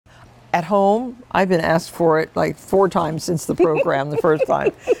At home, I've been asked for it like 4 times since the program the first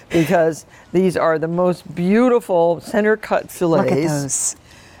time, because these are the most beautiful center cut fillets. Look at those.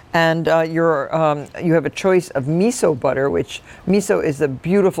 And you have a choice of miso butter, which miso is a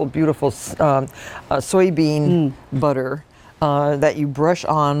beautiful, beautiful soybean butter that you brush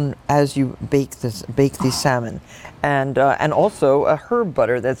on as you bake these salmon, and also a herb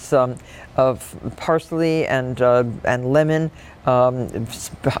butter that's of parsley and lemon,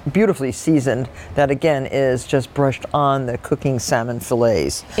 beautifully seasoned. That again is just brushed on the cooking salmon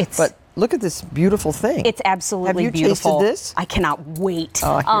fillets. But look at this beautiful thing. It's absolutely Have beautiful. you tasted this? I cannot wait.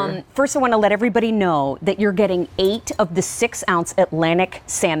 Here. First, I want to let everybody know that you're getting 8 of the 6-ounce Atlantic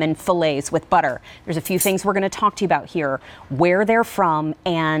salmon fillets with butter. There's a few things we're going to talk to you about here, where they're from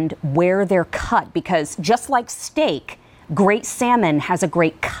and where they're cut, because just like steak, great salmon has a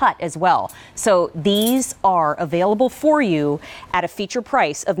great cut as well. So these are available for you at a feature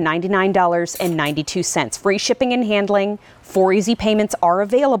price of $99.92. Free shipping and handling. 4 easy payments are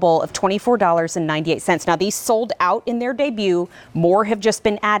available of $24.98. Now, these sold out in their debut. More have just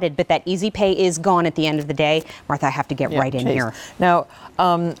been added, but that easy pay is gone at the end of the day. Martha, I have to get right in here. Now,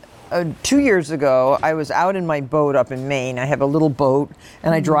 2 years ago, I was out in my boat up in Maine. I have a little boat,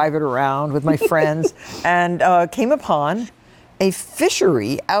 and I drive it around with my friends, and came upon a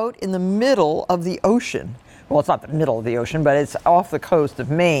fishery out in the middle of the ocean. Well, it's not the middle of the ocean, but it's off the coast of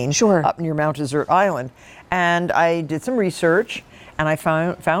Maine, up near Mount Desert Island. And I did some research, and I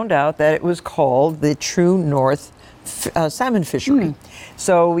found out that it was called the True North Salmon Fishery.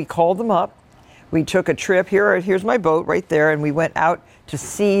 So we called them up. We took a trip. Here's my boat right there, and we went out to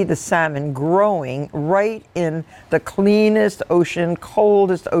see the salmon growing right in the cleanest ocean,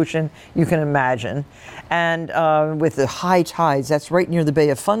 coldest ocean you can imagine. And with the high tides, that's right near the Bay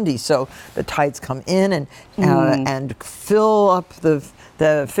of Fundy. So the tides come in and fill up the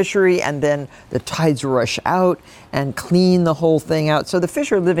fishery, and then the tides rush out and clean the whole thing out. So the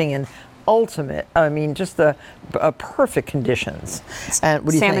fish are living in just the perfect condimes. And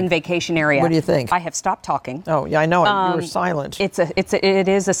what do you Salmon think? vacation area. What do you think? I have stopped talking. Oh, yeah, I know. You were silent. It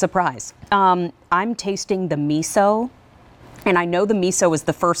is a surprise. I'm tasting the miso. And I know the miso was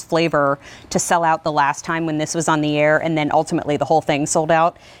the first flavor to sell out the last time when this was on the air, and then ultimately the whole thing sold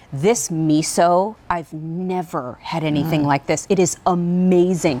out. This miso, I've never had anything like this. It is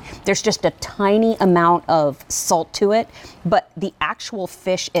amazing. There's just a tiny amount of salt to it, but the actual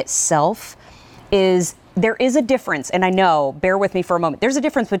fish itself there is a difference, and I know, bear with me for a moment, there's a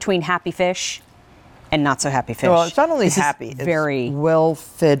difference between happy fish and not so happy fish. Well, it's not only happy, it's very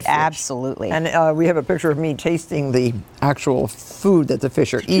well-fed fish. Absolutely. And we have a picture of me tasting the actual food that the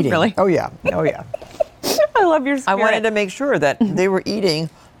fish are eating. Really? Oh, yeah. Oh, yeah. I love your spirit. I wanted to make sure that they were eating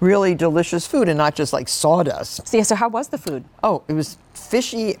really delicious food and not just like sawdust. So how was the food? Oh, it was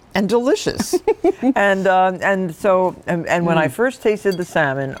fishy and delicious. and when I first tasted the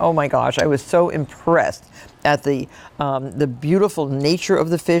salmon, oh my gosh, I was so impressed at the beautiful nature of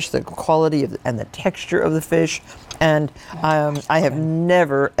the fish, the quality and the texture of the fish. And I have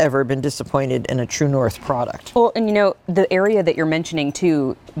never, ever been disappointed in a True North product. Well, and the area that you're mentioning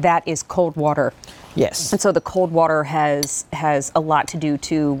too, that is cold water. Yes. And so the cold water has a lot to do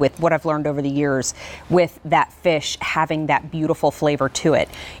too with what I've learned over the years with that fish having that beautiful flavor to it.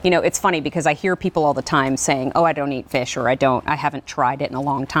 It's funny because I hear people all the time saying, oh, I don't eat fish, or I haven't tried it in a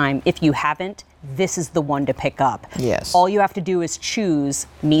long time. If you haven't, this is the one to pick up. Yes. All you have to do is choose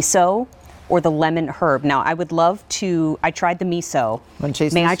miso or the lemon herb. Now, I would love to, I tried the miso.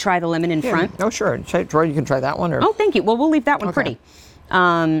 May I try the lemon in front? Oh, sure. You can try that one. Oh, thank you. Well, we'll leave that one pretty.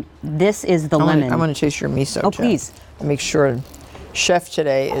 This is the lemon. I'm going to taste your miso. Oh, please. Make sure Chef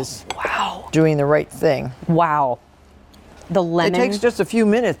today is doing the right thing. Wow. The lemon. It takes just a few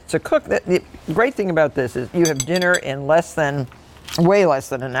minutes to cook. The great thing about this is you have dinner in way less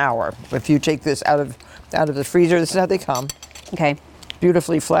than an hour. If you take this out of the freezer, this is how they come. Okay.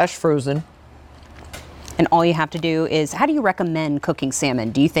 Beautifully flash frozen. And all you have to do is, how do you recommend cooking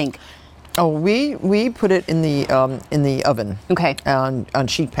salmon? Do you think? Oh, we put it in the oven. Okay. On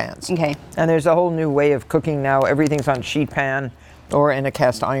sheet pans. Okay. And there's a whole new way of cooking now. Everything's on sheet pan or in a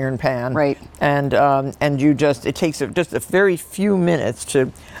cast iron pan. Right. And it takes just a very few minutes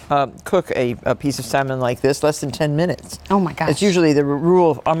to cook a piece of salmon like this, less than 10 minutes. Oh my gosh. It's usually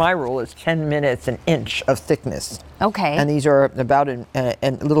my rule is 10 minutes, an inch of thickness. Okay. And these are about a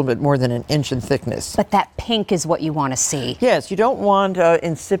little bit more than an inch in thickness. But that pink is what you want to see. Yes, you don't want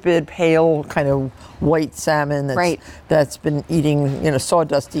insipid, pale, kind of white salmon that's been eating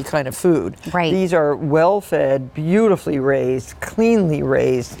sawdusty kind of food. Right. These are well-fed, beautifully raised, cleanly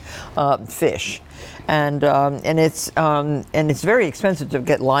raised fish. and it's very expensive to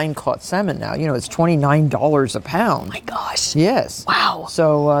get line caught salmon now. You know, it's $29 a pound. My gosh. Yes. Wow.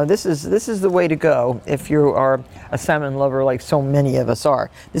 So this is the way to go if you are a salmon lover like so many of us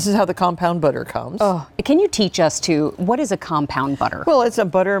are. This is how the compound butter comes. Oh, can you teach us what is a compound butter? Well, it's a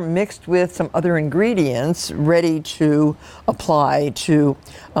butter mixed with some other ingredients ready to apply to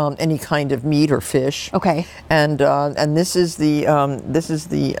any kind of meat or fish. Okay. And this is the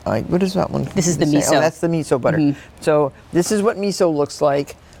what is that one? This is the miso. Oh, that's the miso butter. Mm-hmm. So this is what miso looks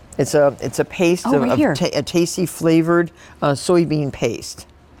like. It's a paste of a tasty flavored soybean paste.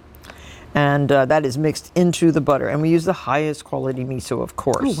 And that is mixed into the butter. And we use the highest quality miso, of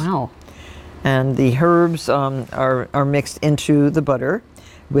course. Oh, wow. And the herbs are mixed into the butter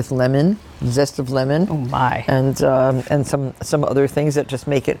with lemon, zest of lemon. Oh, my. And some other things that just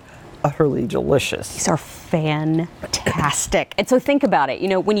make it utterly delicious. These are fantastic. And so think about it. You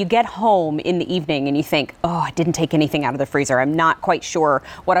know, when you get home in the evening and you think, oh, I didn't take anything out of the freezer. I'm not quite sure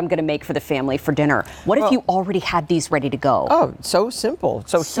what I'm going to make for the family for dinner. What if you already had these ready to go? Oh, so simple.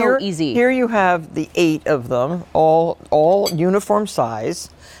 So easy. Here you have the 8 of them, all uniform size.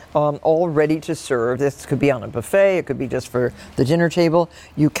 All ready to serve. This could be on a buffet. It could be just for the dinner table.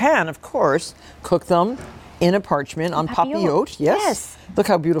 You can, of course, cook them in a parchment on papillote. Yes. Look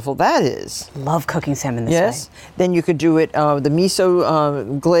how beautiful that is. Love cooking salmon this way. Yes. Then you could do it the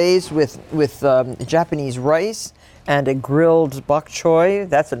miso glaze with Japanese rice and a grilled bok choy.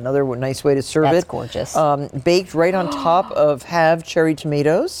 That's another nice way to serve it. That's gorgeous. Baked right on top of halved cherry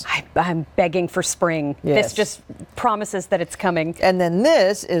tomatoes. I'm begging for spring. Yes. This just promises that it's coming. And then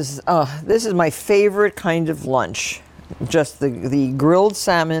this is my favorite kind of lunch. Just the grilled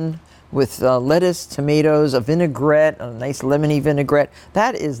salmon with lettuce, tomatoes, a vinaigrette, a nice lemony vinaigrette.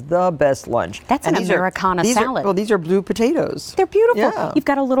 That is the best lunch. That's an Americana salad. These are blue potatoes. They're beautiful. Yeah. You've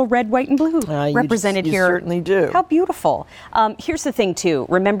got a little red, white, and blue represented you here. You certainly do. How beautiful. Here's the thing, too.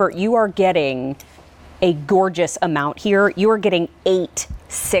 Remember, you are getting a gorgeous amount here. You are getting 8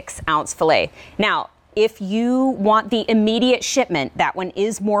 6-ounce filet. Now, if you want the immediate shipment, that one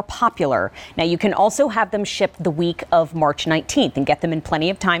is more popular. Now, you can also have them shipped the week of March 19th and get them in plenty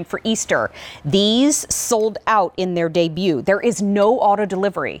of time for Easter. These sold out in their debut. There is no auto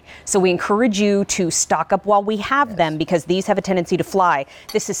delivery. So we encourage you to stock up while we have them because these have a tendency to fly.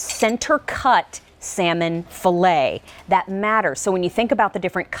 This is center cut salmon fillet. That matters. So when you think about the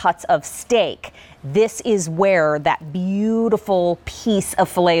different cuts of steak, this is where that beautiful piece of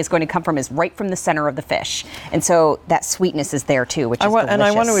fillet is going to come from, is right from the center of the fish. And so that sweetness is there too, which is delicious. And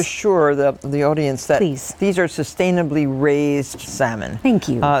I want to assure the audience that Please. These are sustainably raised salmon. Thank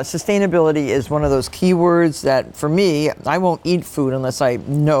you. Sustainability is one of those keywords that, for me, I won't eat food unless I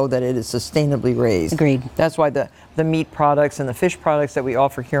know that it is sustainably raised. Agreed. That's why the meat products and the fish products that we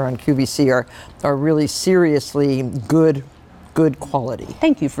offer here on QVC are really seriously good quality.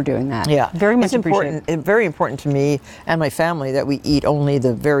 Thank you for doing that. Yeah, very much it's important. It's very important to me and my family that we eat only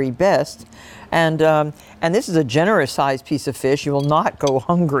the very best. And this is a generous sized piece of fish. You will not go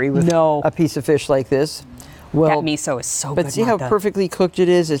hungry with a piece of fish like this. Well, that miso is so good. But see how perfectly cooked it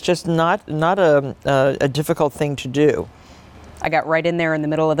is? It's just not a difficult thing to do. I got right in there in the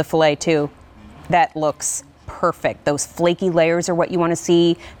middle of the fillet too. That looks perfect. Those flaky layers are what you want to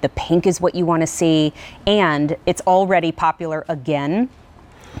see. The pink is what you want to see. And it's already popular again.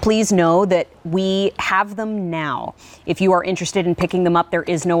 Please know that we have them now. If you are interested in picking them up, there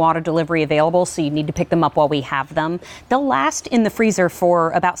is no auto delivery available, so you need to pick them up while we have them. They'll last in the freezer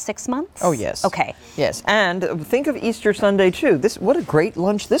for about 6 months. Oh, yes. Okay. Yes, and think of Easter Sunday, too. What a great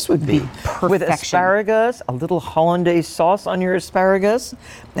lunch this would be. Perfection. With asparagus, a little hollandaise sauce on your asparagus,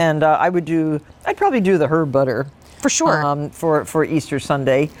 and I'd probably do the herb butter. For sure. For Easter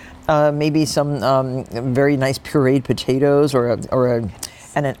Sunday. Maybe some very nice pureed potatoes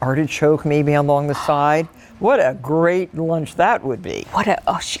and an artichoke maybe along the side. What a great lunch that would be.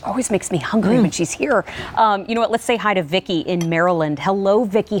 She always makes me hungry when she's here. You know what, let's say hi to Vicki in Maryland. Hello,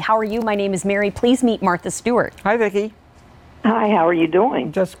 Vicki, how are you? My name is Mary. Please meet Martha Stewart. Hi, Vicki. Hi, how are you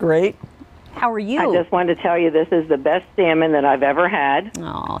doing? Just great. How are you? I just wanted to tell you this is the best salmon that I've ever had.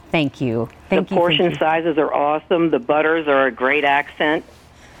 Oh, thank you. The portion sizes are awesome. The butters are a great accent.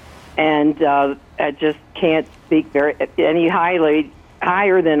 And I just can't speak any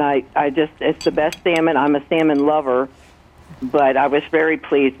higher than it's the best salmon. I'm a salmon lover, but I was very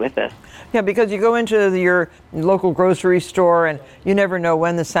pleased with this. Yeah, because you go into your local grocery store and you never know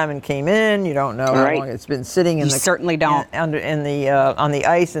when the salmon came in. You don't know how long it's been sitting in certainly don't. On the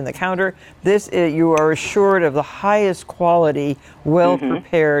ice in the counter. You are assured of the highest quality,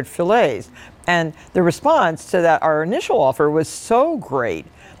 well-prepared fillets. And the response to that, our initial offer, was so great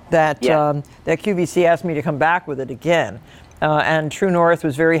that Yeah. that QVC asked me to come back with it again. And True North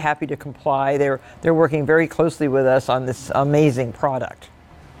was very happy to comply. They're working very closely with us on this amazing product.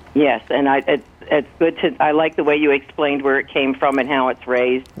 Yes, and it's good to. I like the way you explained where it came from and how it's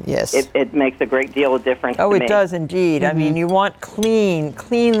raised. Yes. It makes a great deal of difference. Oh, to it me. does indeed. I mean, you want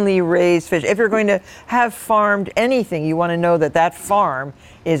cleanly raised fish. If you're going to have farmed anything, you want to know that that farm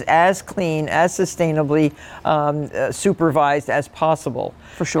is as clean, as sustainably supervised as possible.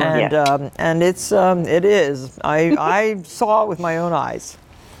 For sure. And Yes. and it is. I saw it with my own eyes.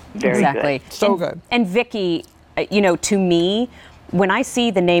 Very Exactly. good. So good. And Vicki, to me, when I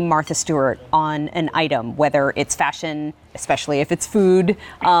see the name Martha Stewart on an item, whether it's fashion, especially if it's food,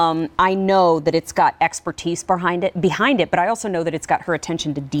 I know that it's got expertise behind it, but I also know that it's got her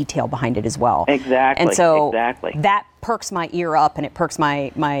attention to detail behind it as well. Exactly. And so exactly. that perks my ear up and it perks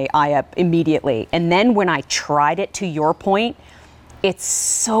my eye up immediately. And then when I tried it, to your point, it's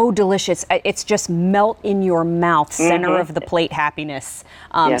so delicious. It's just melt in your mouth, center of the plate happiness.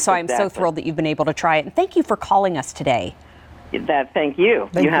 Yes, so I'm so exactly. thrilled that you've been able to try it. And thank you for calling us today. Thank you.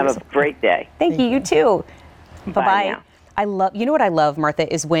 Thank you you. have a great day. Thank you. You too. Bye-bye. now. I love, you know what I love,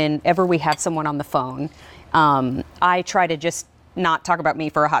 Martha, is whenever we have someone on the phone, I try to just not talk about me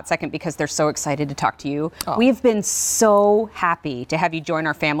for a hot second because they're so excited to talk to you. Oh. We've been so happy to have you join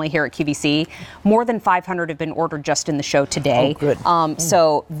our family here at QVC. More than 500 have been ordered just in the show today. Oh, good.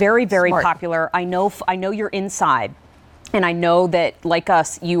 So very, very Smart. popular. I know you're inside. And I know that, like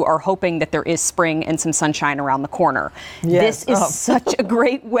us, you are hoping that there is spring and some sunshine around the corner. Yes. This is such a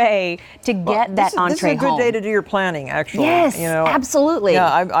great way to get that entree This is a good home. day to do your planning, actually. Yes, absolutely.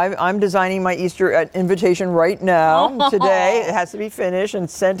 Yeah, I'm designing my Easter invitation right now. Today, it has to be finished and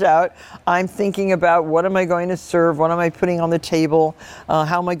sent out. I'm thinking about what am I going to serve, what am I putting on the table,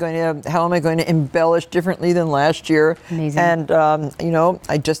 how am I going to embellish differently than last year. Amazing. And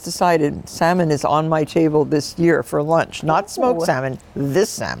I just decided salmon is on my table this year for lunch. Not smoked salmon, this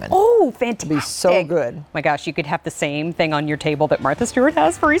salmon. Oh, fantastic. Be so good. My gosh, you could have the same thing on your table that Martha Stewart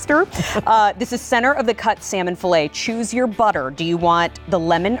has for Easter. This is center of the cut salmon fillet. Choose your butter. Do you want the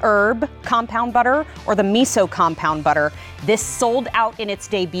lemon herb compound butter or the miso compound butter? This sold out in its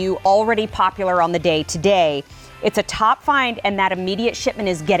debut, already popular on the day today. It's a top find, and that immediate shipment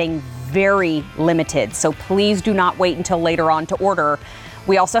is getting very limited. So please do not wait until later on to order.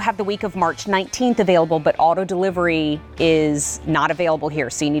 We also have the week of March 19th available, but auto delivery is not available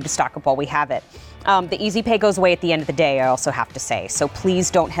here, so you need to stock up while we have it. The easy pay goes away at the end of the day, I also have to say, so please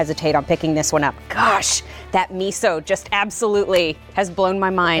don't hesitate on picking this one up. Gosh, that miso just absolutely has blown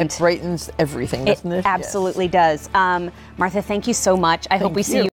my mind. It brightens everything, doesn't it? Absolutely does. Martha, thank you so much. I hope we see you